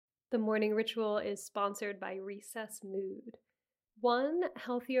The morning ritual is sponsored by Recess Mood. One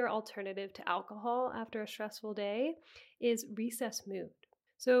healthier alternative to alcohol after a stressful day is Recess Mood.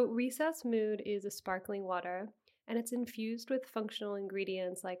 So, Recess Mood is a sparkling water and it's infused with functional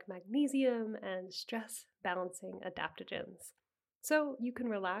ingredients like magnesium and stress balancing adaptogens. So, you can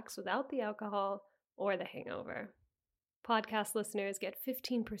relax without the alcohol or the hangover. Podcast listeners get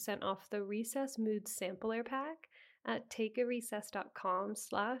 15% off the Recess Mood Sampler Pack at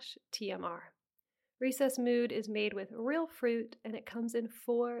takearecess.com/TMR. Recess Mood is made with real fruit and it comes in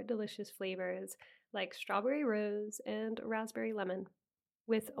 4 delicious flavors like strawberry rose and raspberry lemon.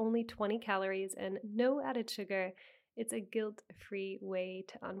 With only 20 calories and no added sugar, it's a guilt-free way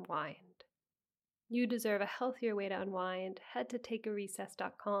to unwind. You deserve a healthier way to unwind. Head to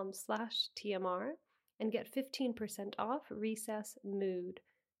takearecess.com/TMR and get 15% off Recess Mood,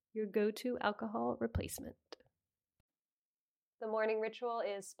 your go-to alcohol replacement. The morning ritual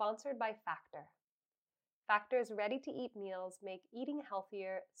is sponsored by Factor. Factor's ready-to-eat meals make eating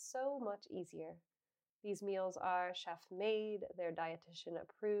healthier so much easier. These meals are chef-made, they're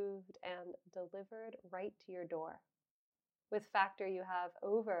dietitian-approved, and delivered right to your door. With Factor, you have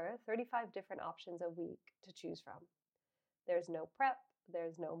over 35 different options a week to choose from. There's no prep,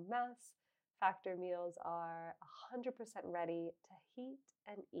 there's no mess. Factor meals are 100% ready to heat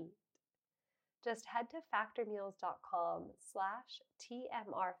and eat. Just head to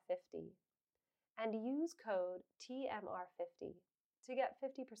factormeals.com/TMR50 and use code TMR50 to get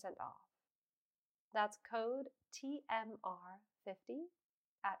 50% off. That's code TMR50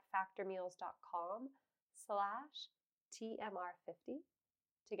 at factormeals.com/TMR50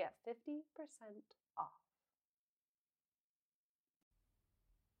 to get 50% off.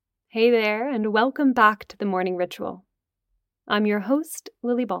 Hey there, and welcome back to the Morning Ritual. I'm your host,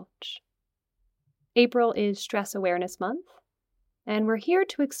 Lily Balch. April is Stress Awareness Month, and we're here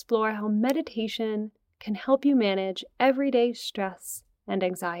to explore how meditation can help you manage everyday stress and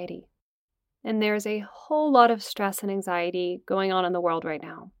anxiety. And there's a whole lot of stress and anxiety going on in the world right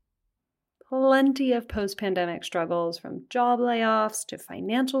now. Plenty of post-pandemic struggles, from job layoffs to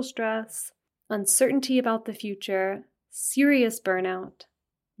financial stress, uncertainty about the future, serious burnout,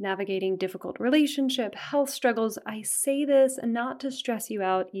 navigating difficult relationship, health struggles. I say this not to stress you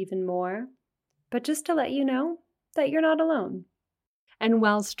out even more, but just to let you know that you're not alone. And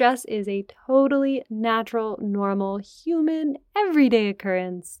while stress is a totally natural, normal, human, everyday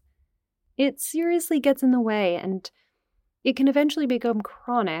occurrence, it seriously gets in the way and it can eventually become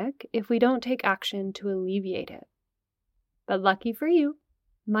chronic if we don't take action to alleviate it. But lucky for you,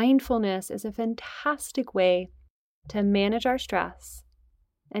 mindfulness is a fantastic way to manage our stress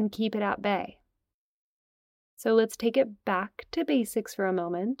and keep it at bay. So let's take it back to basics for a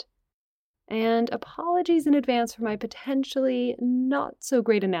moment. And apologies in advance for my potentially not so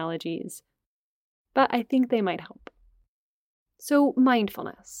great analogies, but I think they might help. So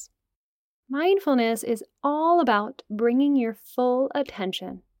mindfulness. Mindfulness is all about bringing your full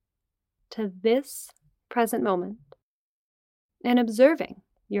attention to this present moment and observing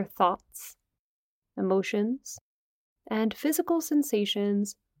your thoughts, emotions, and physical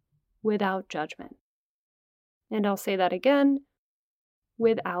sensations without judgment. And I'll say that again,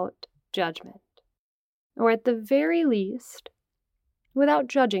 without judgment. Or at the very least, without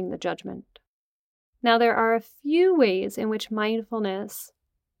judging the judgment. Now, there are a few ways in which mindfulness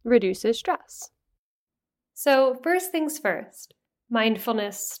reduces stress. So, first things first,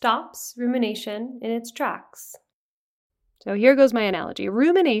 mindfulness stops rumination in its tracks. So here goes my analogy.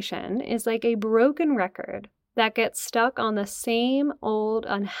 Rumination is like a broken record that gets stuck on the same old,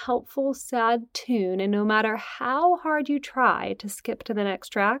 unhelpful, sad tune, and no matter how hard you try to skip to the next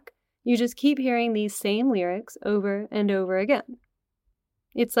track, you just keep hearing these same lyrics over and over again.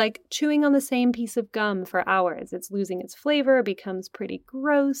 It's like chewing on the same piece of gum for hours. It's losing its flavor, becomes pretty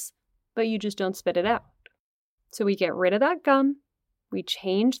gross, but you just don't spit it out. So we get rid of that gum, we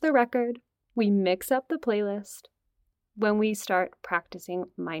change the record, we mix up the playlist when we start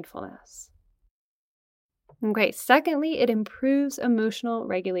practicing mindfulness. Okay, secondly, it improves emotional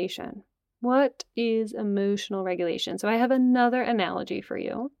regulation. What is emotional regulation? So I have another analogy for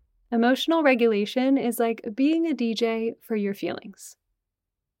you. Emotional regulation is like being a DJ for your feelings.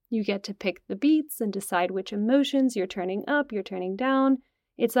 You get to pick the beats and decide which emotions you're turning up, you're turning down.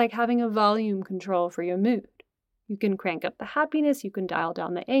 It's like having a volume control for your mood. You can crank up the happiness, you can dial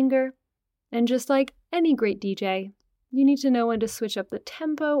down the anger. And just like any great DJ, you need to know when to switch up the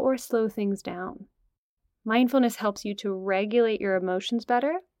tempo or slow things down. Mindfulness helps you to regulate your emotions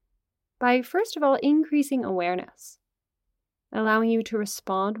better by, first of all, increasing awareness, allowing you to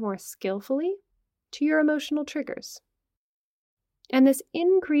respond more skillfully to your emotional triggers. And this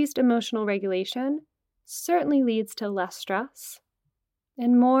increased emotional regulation certainly leads to less stress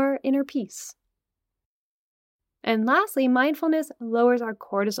and more inner peace. And lastly, mindfulness lowers our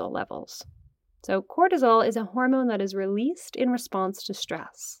cortisol levels. So cortisol is a hormone that is released in response to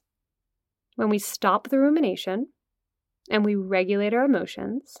stress. When we stop the rumination and we regulate our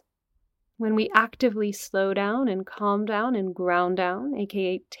emotions, when we actively slow down and calm down and ground down,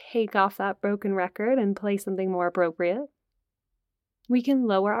 aka take off that broken record and play something more appropriate, we can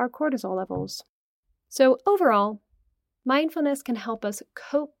lower our cortisol levels. So overall, mindfulness can help us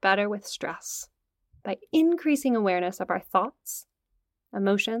cope better with stress by increasing awareness of our thoughts,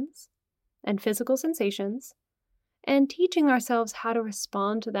 emotions, and physical sensations, and teaching ourselves how to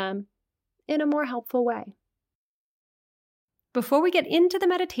respond to them in a more helpful way. Before we get into the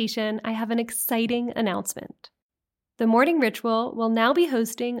meditation, I have an exciting announcement. The Morning Ritual will now be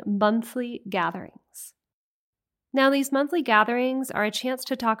hosting monthly gatherings. Now, these monthly gatherings are a chance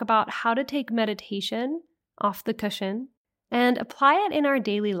to talk about how to take meditation off the cushion and apply it in our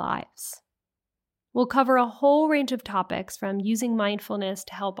daily lives. We'll cover a whole range of topics from using mindfulness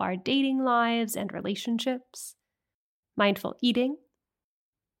to help our dating lives and relationships, mindful eating,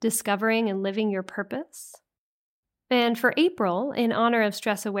 discovering and living your purpose. And for April, in honor of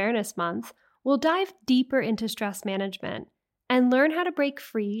Stress Awareness Month, we'll dive deeper into stress management and learn how to break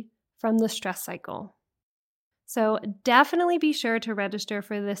free from the stress cycle. So definitely be sure to register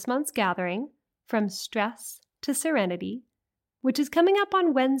for this month's gathering, From Stress to Serenity, which is coming up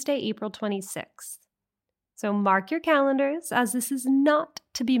on Wednesday, April 26th. So mark your calendars, as this is not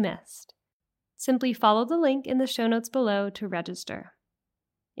to be missed. Simply follow the link in the show notes below to register.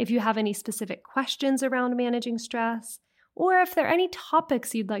 If you have any specific questions around managing stress, or if there are any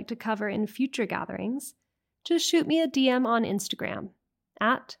topics you'd like to cover in future gatherings, just shoot me a DM on Instagram,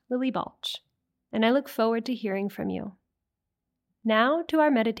 @LilyBalch, and I look forward to hearing from you. Now to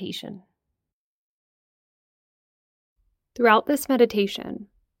our meditation. Throughout this meditation,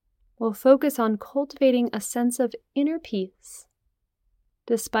 we'll focus on cultivating a sense of inner peace,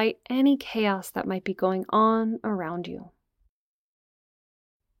 despite any chaos that might be going on around you.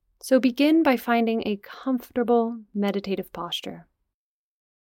 So begin by finding a comfortable meditative posture.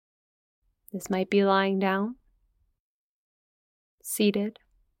 This might be lying down, seated.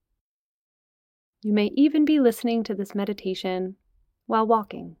 You may even be listening to this meditation while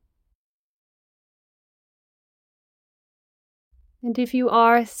walking. And if you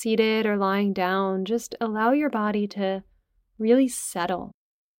are seated or lying down, just allow your body to really settle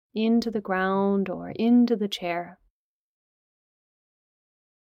into the ground or into the chair.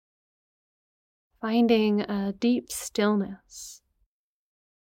 Finding a deep stillness.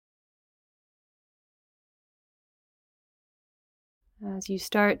 As you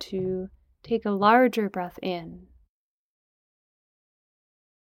start to take a larger breath in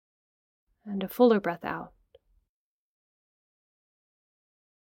and a fuller breath out.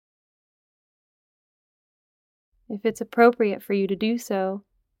 If it's appropriate for you to do so,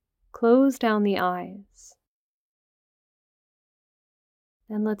 close down the eyes.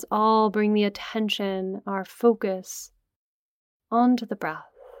 And let's all bring the attention, our focus, onto the breath.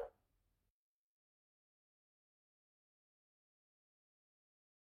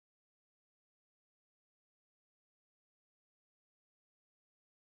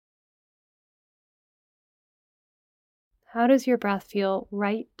 How does your breath feel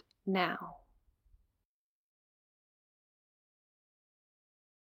right now?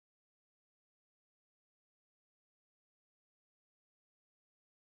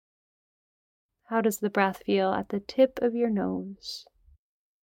 How does the breath feel at the tip of your nose?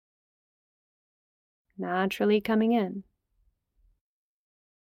 Naturally coming in.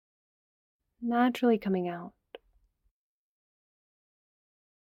 Naturally coming out.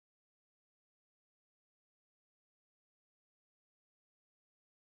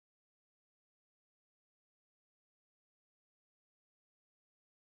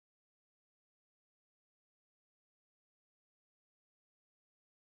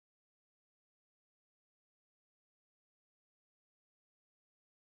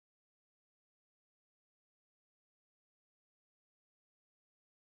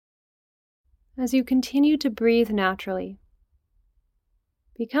 As you continue to breathe naturally,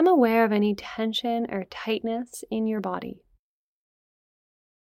 become aware of any tension or tightness in your body.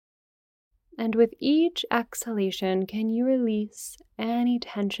 And with each exhalation, can you release any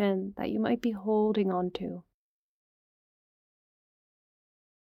tension that you might be holding on to?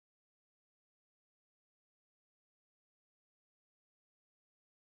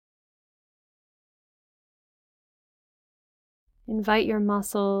 Invite your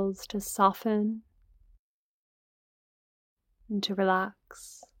muscles to soften and to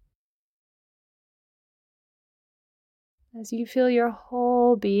relax. As you feel your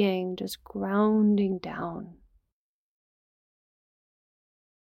whole being just grounding down.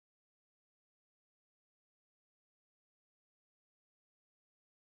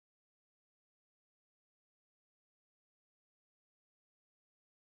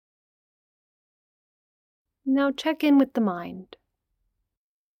 Now check in with the mind.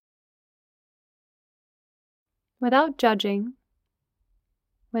 Without judging,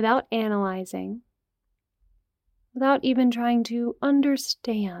 without analyzing, without even trying to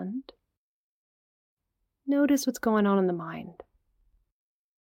understand, notice what's going on in the mind.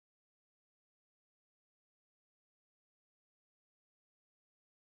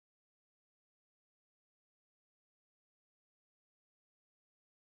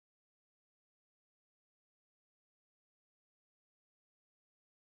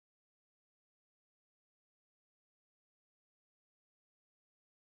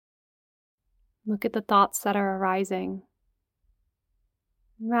 Look at the thoughts that are arising.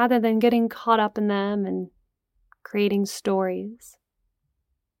 Rather than getting caught up in them and creating stories,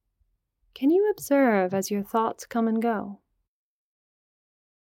 can you observe as your thoughts come and go?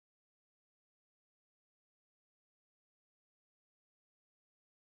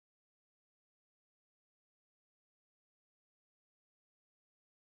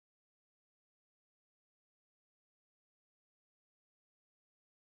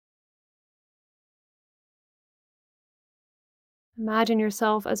 Imagine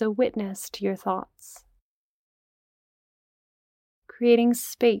yourself as a witness to your thoughts, creating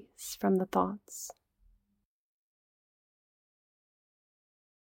space from the thoughts.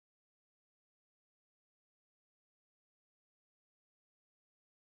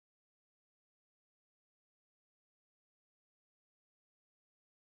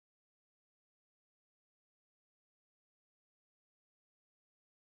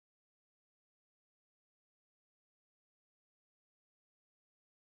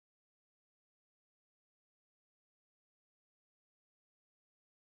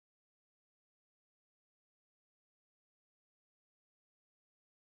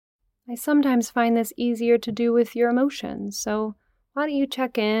 I sometimes find this easier to do with your emotions, so why don't you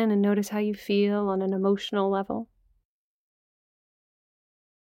check in and notice how you feel on an emotional level?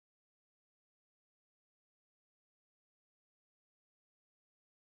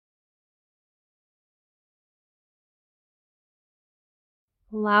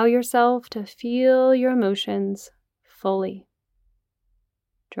 Allow yourself to feel your emotions fully,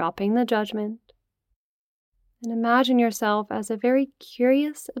 dropping the judgment, and imagine yourself as a very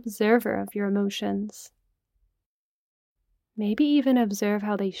curious observer of your emotions. Maybe even observe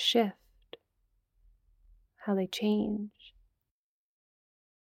how they shift, how they change.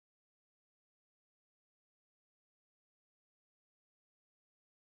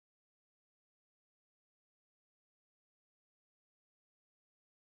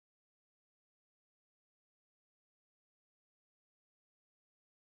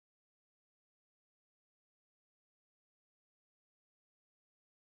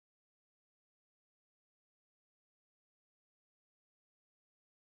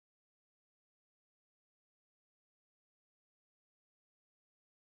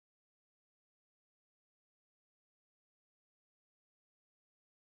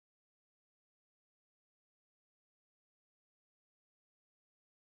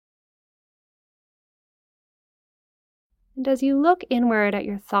 And as you look inward at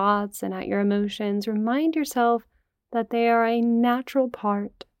your thoughts and at your emotions, remind yourself that they are a natural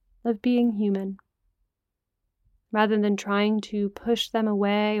part of being human. Rather than trying to push them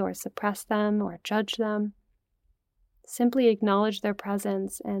away or suppress them or judge them, simply acknowledge their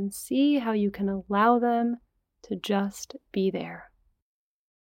presence and see how you can allow them to just be there.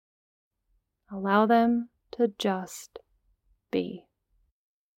 Allow them to just be.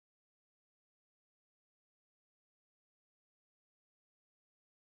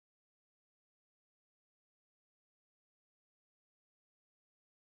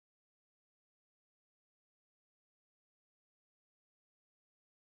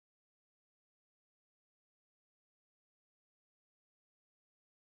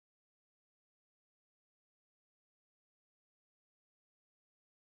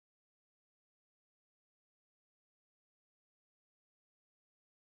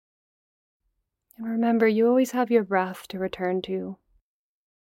 And remember, you always have your breath to return to.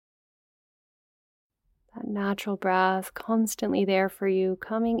 That natural breath constantly there for you,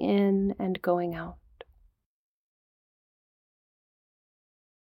 coming in and going out.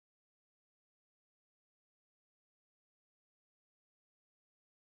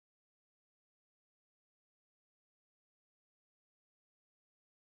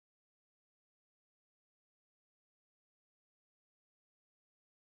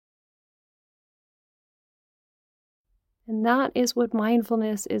 And that is what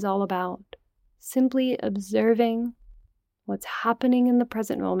mindfulness is all about. Simply observing what's happening in the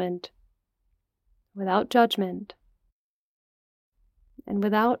present moment without judgment and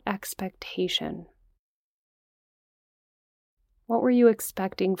without expectation. What were you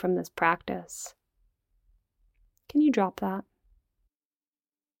expecting from this practice? Can you drop that?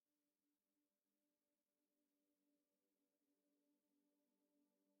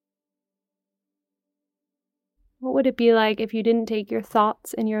 What would it be like if you didn't take your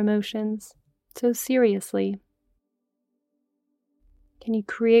thoughts and your emotions so seriously? Can you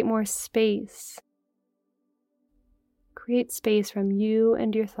create more space? Create space from you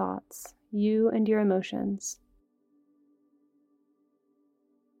and your thoughts, you and your emotions.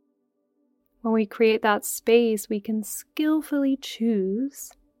 When we create that space, we can skillfully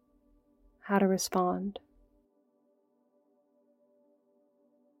choose how to respond.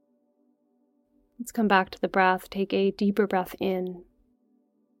 Let's come back to the breath. Take a deeper breath in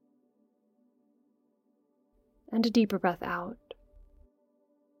and a deeper breath out.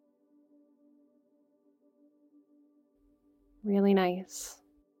 Really nice.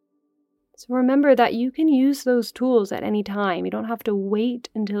 So remember that you can use those tools at any time. You don't have to wait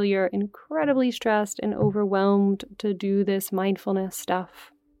until you're incredibly stressed and overwhelmed to do this mindfulness stuff.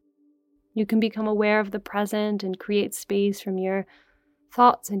 You can become aware of the present and create space from your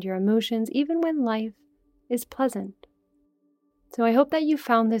thoughts and your emotions, even when life is pleasant. So I hope that you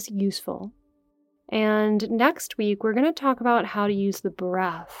found this useful. And next week, we're going to talk about how to use the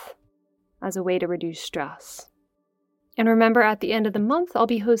breath as a way to reduce stress. And remember, at the end of the month, I'll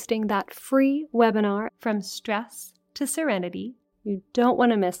be hosting that free webinar, From Stress to Serenity. You don't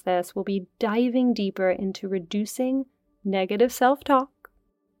want to miss this. We'll be diving deeper into reducing negative self-talk.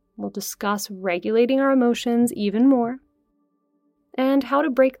 We'll discuss regulating our emotions even more and how to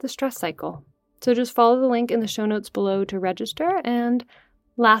break the stress cycle. So just follow the link in the show notes below to register. And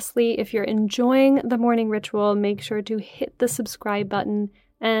lastly, if you're enjoying the morning ritual, make sure to hit the subscribe button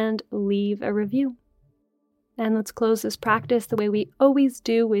and leave a review. And let's close this practice the way we always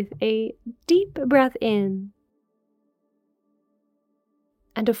do, with a deep breath in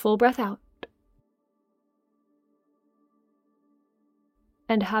and a full breath out.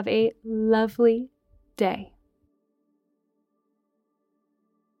 And have a lovely day.